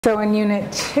So in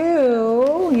Unit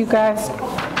 2, you guys,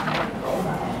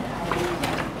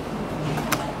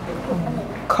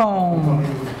 comb,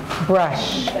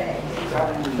 brush.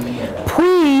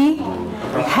 Puis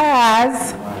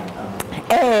has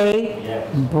a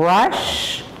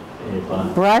brush,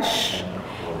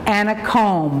 and a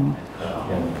comb.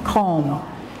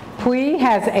 Puis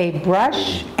has a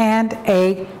brush and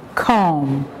a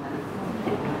comb.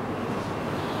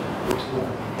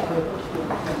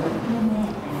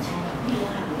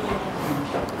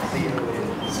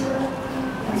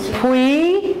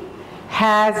 Puis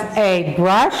has a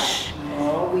brush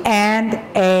and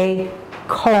a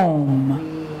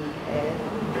comb.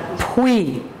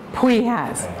 Puis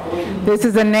has. This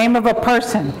is the name of a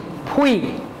person.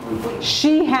 Puis.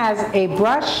 She has a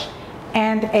brush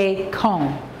and a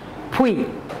comb. Puis.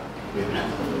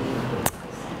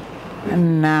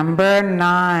 Number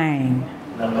 9.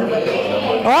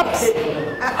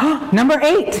 Oops. Number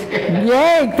 8.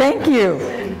 Yay, thank you.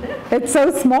 It's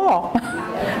so small.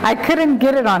 I couldn't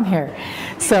get it on here.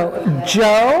 So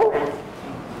Joe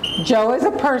is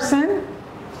a person.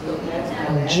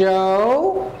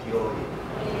 Joe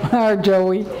or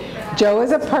Joey. Joe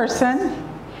is a person.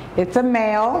 It's a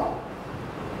male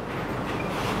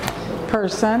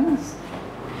person.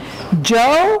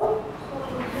 Joe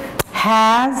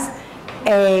has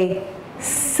a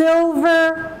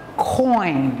silver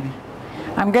coin.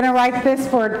 I'm going to write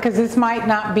this word because this might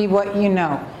not be what you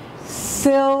know.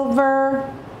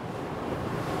 Silver.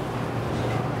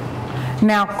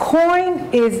 Now, coin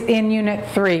is in Unit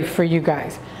 3 for you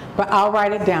guys, but I'll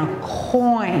write it down.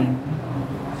 Coin.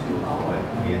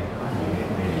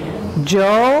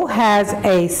 Joe has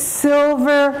a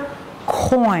silver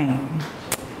coin.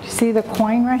 You see the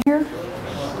coin right here?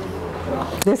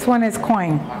 This one is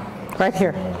coin, right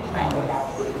here.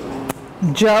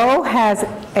 Joe has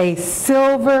a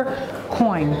silver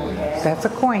coin. That's a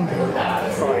coin.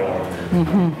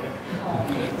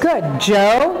 Good.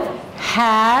 Joe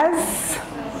has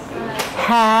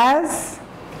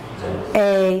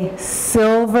a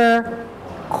silver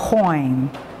coin.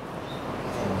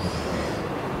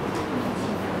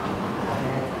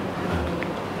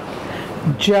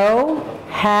 Joe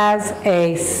has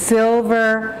a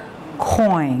silver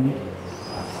coin.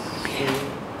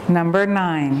 Number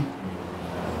 9.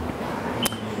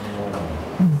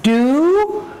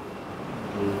 Do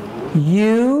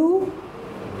you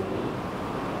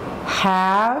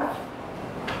have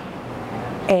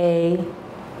a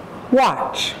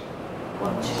watch?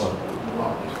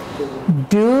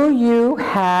 Do you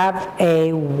have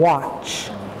a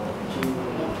watch?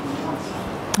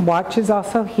 Watch is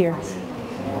also here.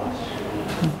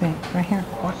 Right here,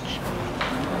 watch.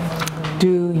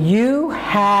 Do you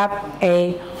have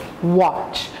a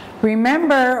watch?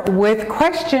 Remember, with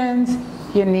questions,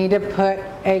 you need to put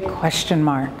a question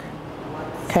mark.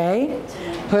 Okay?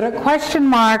 Put a question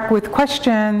mark with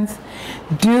questions.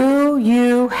 Do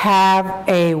you have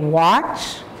a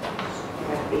watch?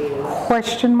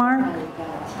 Question mark.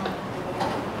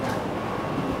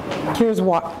 Here's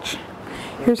watch.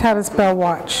 Here's how to spell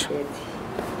watch.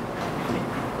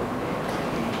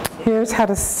 Here's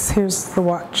the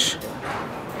watch.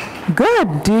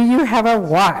 Good. Do you have a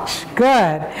watch?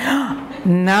 Good.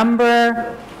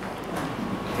 Number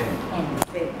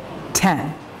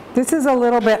 10. This is a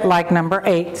little bit like number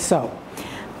 8. So,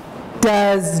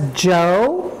 does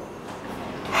Joe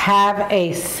have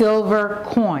a silver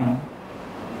coin?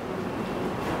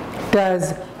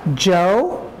 Does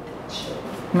Joe,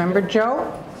 remember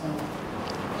Joe?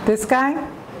 This guy?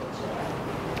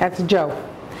 That's Joe.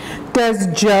 Does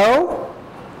Joe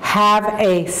have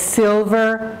a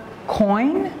silver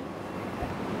coin?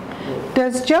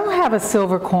 Does Joe have a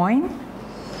silver coin?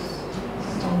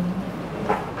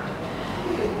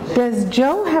 Does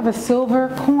Joe have a silver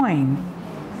coin?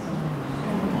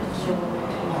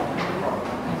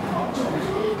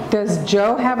 Does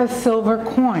Joe have a silver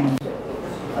coin?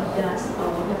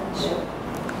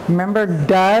 Remember,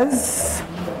 does.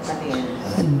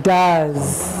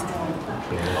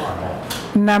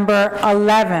 Number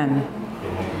 11.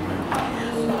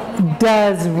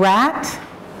 Does Rat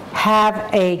have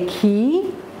a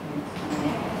key?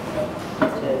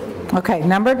 Okay,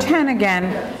 number 10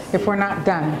 again, if we're not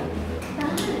done.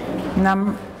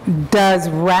 Does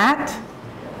Rat,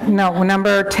 no,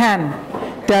 number 10.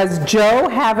 Does Joe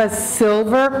have a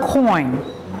silver coin?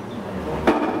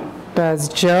 Does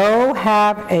Joe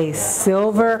have a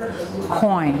silver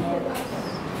coin?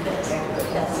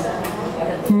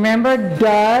 Remember,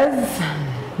 does.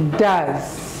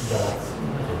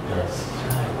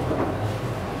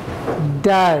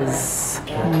 Does.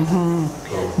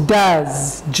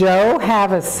 Does Joe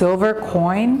have a silver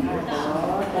coin?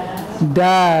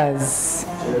 Does.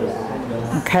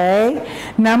 Okay.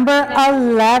 Number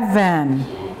 11.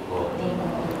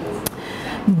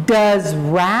 Does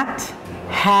rat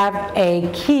have a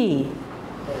key?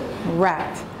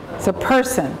 Rat. It's a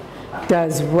person.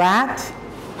 Does rat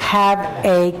have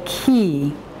a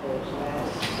key?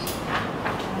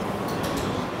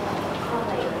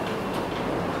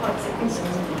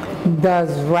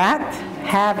 Does rat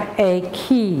have a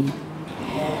key?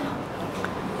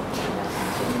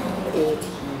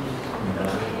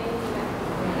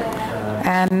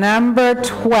 And number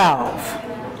 12.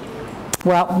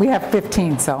 Well, we have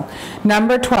 15, so.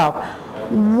 Number 12.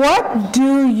 What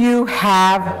do you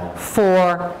have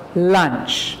for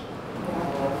lunch?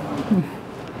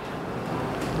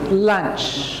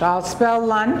 Lunch. I'll spell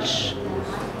lunch.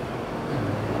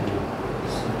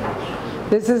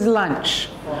 This is lunch.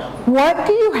 What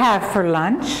do you have for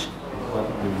lunch?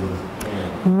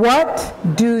 What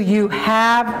do you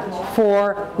have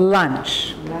for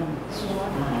lunch?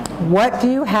 What do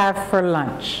you have for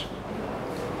lunch?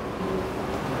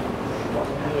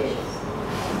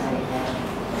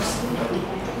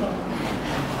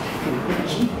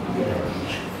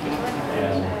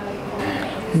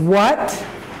 What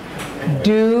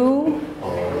do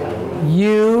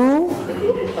you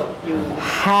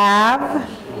have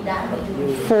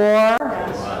for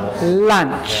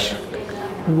lunch?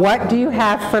 What do you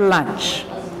have for lunch?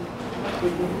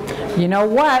 You know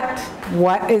what?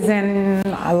 What is in,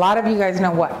 a lot of you guys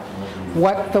know what.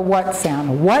 What the what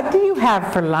sound. What do you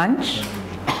have for lunch?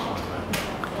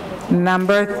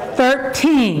 Number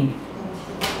 13.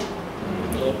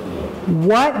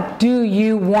 What do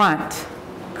you want,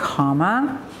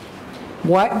 comma?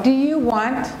 What do you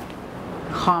want,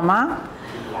 comma?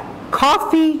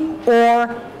 Coffee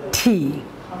or tea?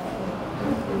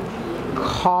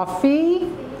 Coffee.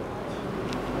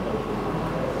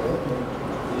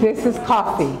 This is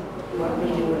coffee.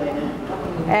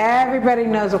 Everybody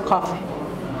knows what coffee.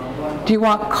 Do you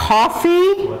want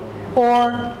coffee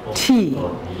or tea?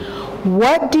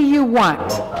 What do you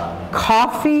want?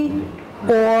 Coffee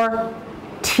or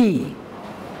tea?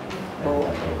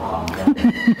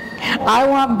 I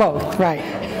want both, right.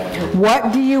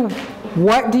 What do you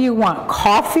want?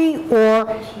 Coffee or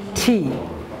tea?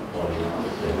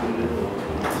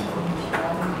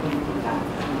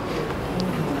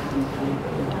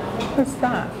 What's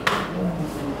that?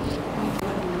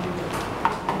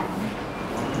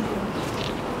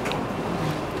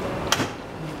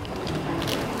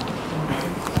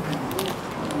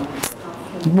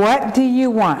 What do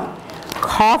you want?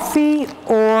 Coffee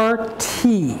or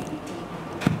tea?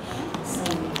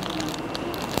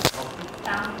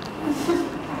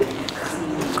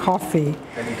 Coffee.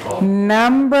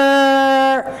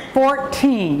 Number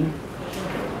 14.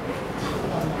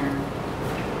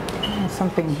 There's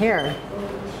something here.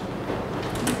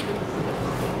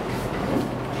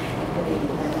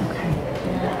 Okay.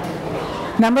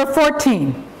 Number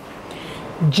 14.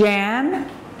 Jan.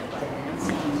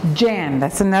 Jan,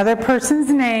 that's another person's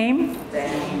name.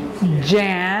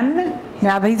 Jan.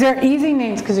 Now these are easy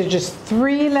names because they're just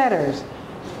 3 letters.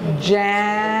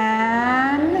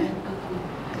 Jan.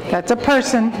 That's a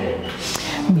person.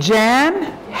 Jan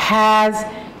has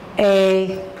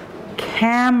a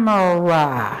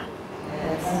camera.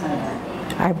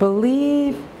 I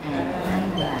believe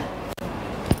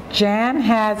Jan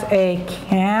has a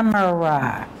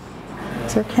camera.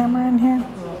 Is there a camera in here?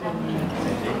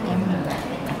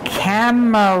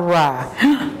 Camera.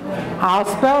 I'll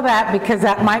spell that because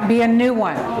that might be a new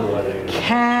one.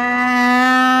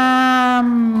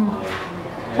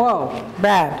 Whoa,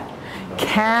 bad.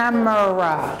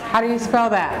 Camera. How do you spell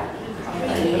that?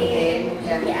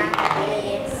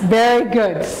 Very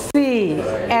good.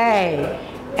 C-A-M-E-R-A.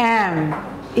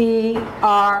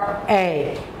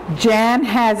 Jan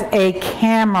has a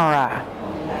camera.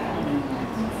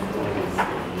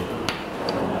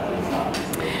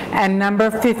 And number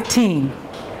 15.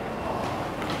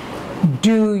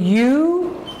 Do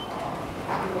you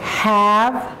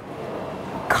have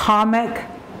comic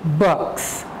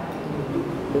books?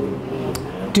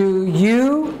 Do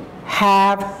you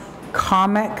have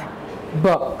comic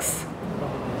books?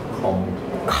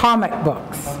 Comic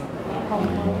books.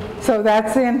 So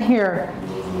that's in here.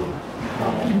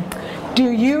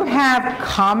 Do you have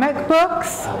comic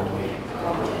books?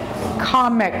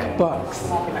 Comic books.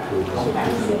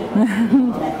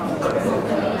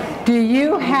 Do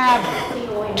you have,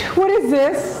 what is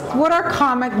this? What are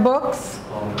comic books?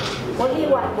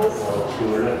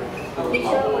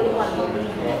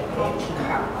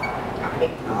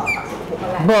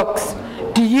 Books.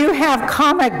 Do you have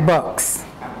comic books?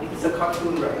 It's a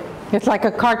cartoon, right? It's like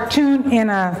a cartoon in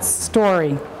a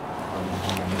story.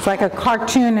 It's like a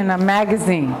cartoon in a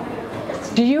magazine.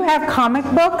 Do you have comic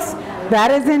books?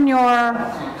 That is in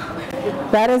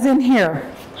here.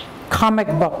 Comic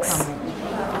books.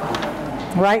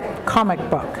 Right? Comic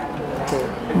book.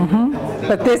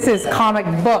 But this is comic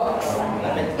books.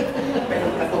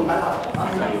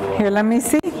 Here, let me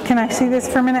see. Can I see this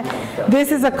for a minute?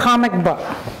 This is a comic book.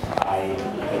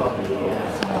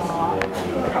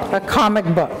 A comic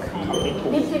book.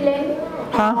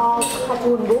 Huh?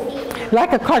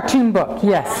 Like a cartoon book,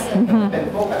 yes.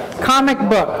 Comic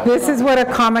book. This is what a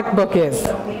comic book is.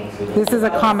 This is a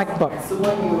comic book.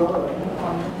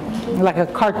 Like a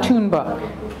cartoon book.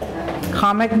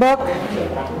 Comic book.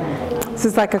 This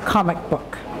is like a comic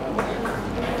book.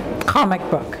 Comic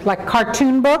book. Like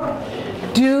cartoon book.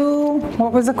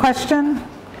 What was the question?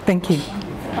 Thank you.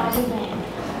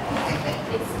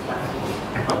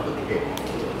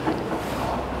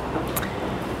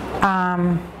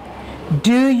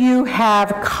 Do you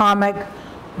have comic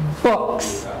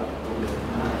books?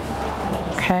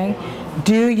 Okay.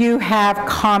 Do you have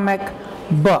comic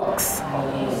books?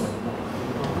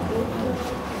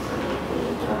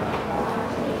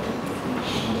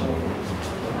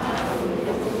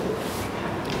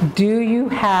 Do you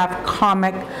have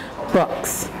comic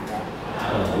books?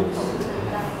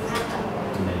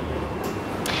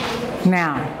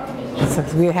 Now, so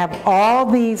we have all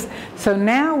these. So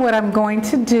now what I'm going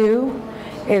to do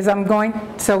is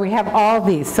so we have all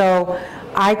these. So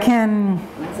I can,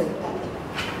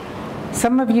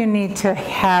 some of you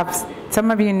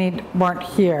weren't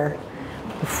here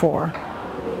before.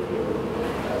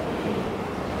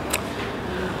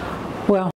 Well,